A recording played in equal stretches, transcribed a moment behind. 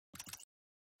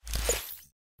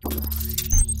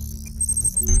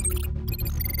Hello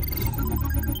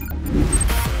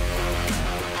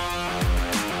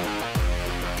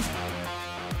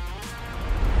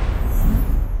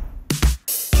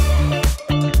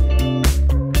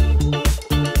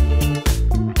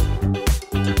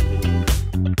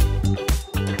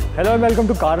and welcome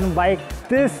to Car and Bike.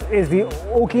 This is the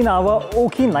Okinawa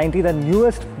Okhi-90, the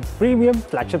newest premium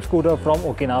flagship scooter from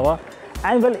Okinawa.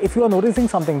 And well, if you are noticing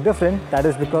something different, that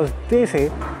is because they say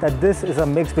that this is a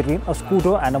mix between a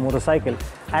scooter and a motorcycle.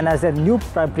 And as their new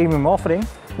premium offering,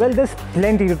 well, there's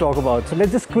plenty to talk about. So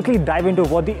let's just quickly dive into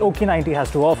what the Okhi-90 has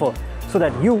to offer so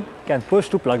that you can push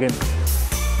to plug in.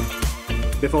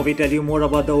 Before we tell you more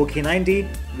about the Okhi-90,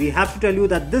 we have to tell you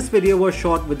that this video was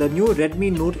shot with the new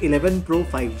Redmi Note 11 Pro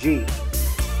 5G.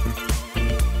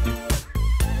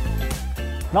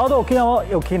 Now the Okinawa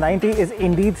Okhi-90 is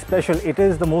indeed special. It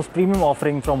is the most premium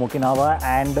offering from Okinawa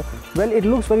and well, it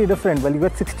looks very different. Well, you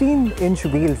got 16-inch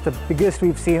wheels, the biggest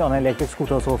we've seen on an electric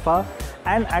scooter so far,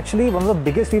 and actually one of the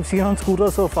biggest we've seen on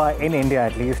scooters so far in India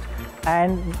at least.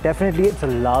 And definitely it's a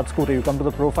large scooter. You come to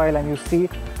the profile and you see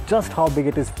just how big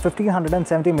it is,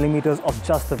 1570 millimeters of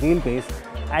just the wheelbase,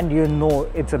 and you know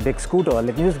it's a big scooter.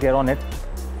 Let me just get on it,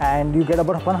 and you get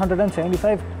about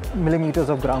 175 millimeters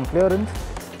of ground clearance,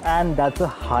 and that's a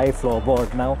high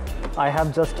floorboard. Now I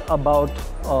have just about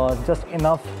just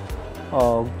enough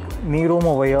knee room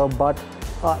over here, but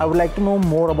I would like to know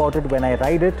more about it when I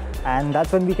ride it, and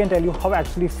that's when we can tell you how it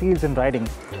actually feels in riding.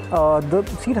 The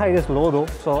seat height is low though,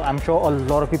 so I'm sure a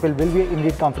lot of people will be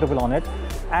indeed comfortable on it.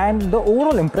 And the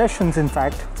overall impressions, in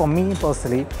fact, for me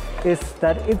personally, is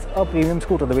that it's a premium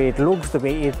scooter. The way it looks, the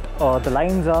way it, the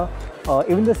lines are,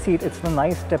 even the seat, it's a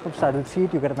nice step-up saddle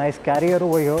seat. You get a nice carrier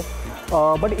over here.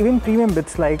 But even premium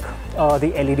bits like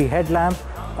the LED headlamp,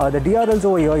 the DRLs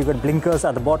over here, you get blinkers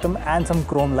at the bottom and some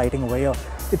chrome lighting over here.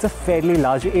 It's a fairly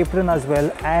large apron as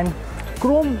well, and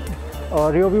chrome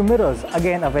rear view mirrors,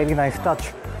 again a very nice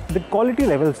touch. The quality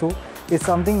level too is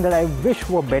something that I wish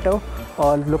were better.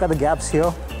 Look at the gaps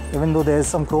here, even though there's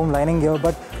some chrome lining here,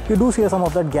 but you do see some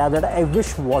of that gap that I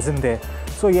wish wasn't there.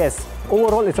 So yes,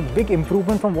 overall it's a big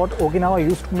improvement from what Okinawa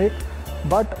used to make,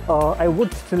 but I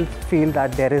would still feel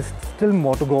that there is still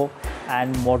more to go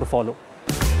and more to follow.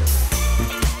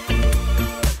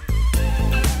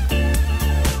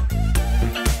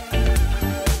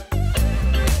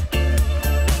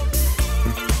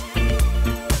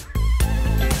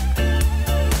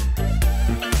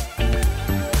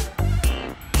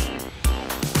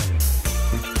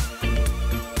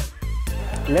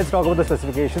 Let's talk about the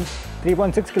specifications.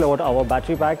 3.6 kilowatt hour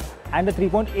battery pack and a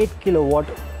 3.8 kilowatt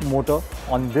motor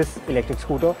on this electric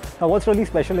scooter. Now what's really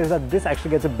special is that this actually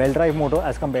gets a belt drive motor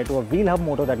as compared to a wheel hub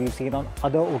motor that we've seen on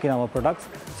other Okinawa products.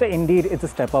 So indeed it's a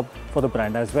step up for the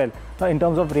brand as well. Now in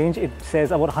terms of range, it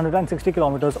says about 160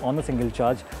 kilometers on a single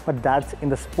charge, but that's in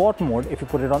the sport mode. If you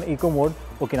put it on eco mode,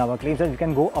 Okinawa claims that you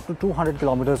can go up to 200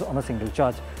 kilometers on a single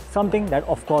charge. Something that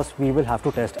of course we will have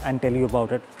to test and tell you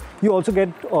about it. You also get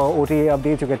OTA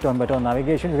updates, you get turn-by-turn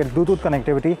navigation, you get Bluetooth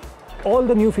connectivity, all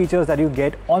the new features that you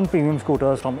get on premium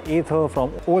scooters from Ather,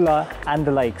 from Ola and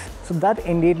the likes. So that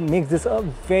indeed makes this a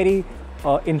very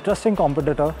interesting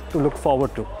competitor to look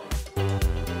forward to.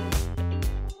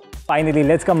 Finally,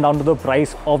 let's come down to the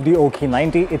price of the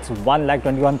Okhi-90. It's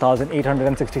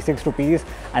 1,21,866 rupees,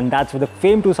 and that's with the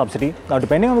FAME 2 subsidy. Now,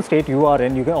 depending on the state you are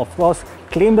in, you can of course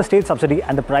claim the state subsidy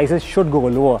and the prices should go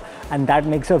lower, and that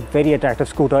makes a very attractive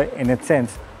scooter in its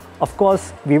sense. Of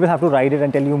course, we will have to ride it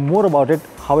and tell you more about it,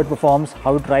 how it performs,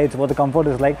 how it rides, what the comfort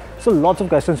is like. So lots of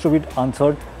questions to be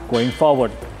answered going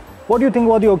forward. What do you think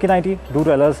about the Okhi-90? Do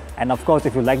tell us, and of course,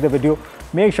 if you like the video,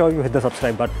 make sure you hit the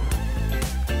subscribe button.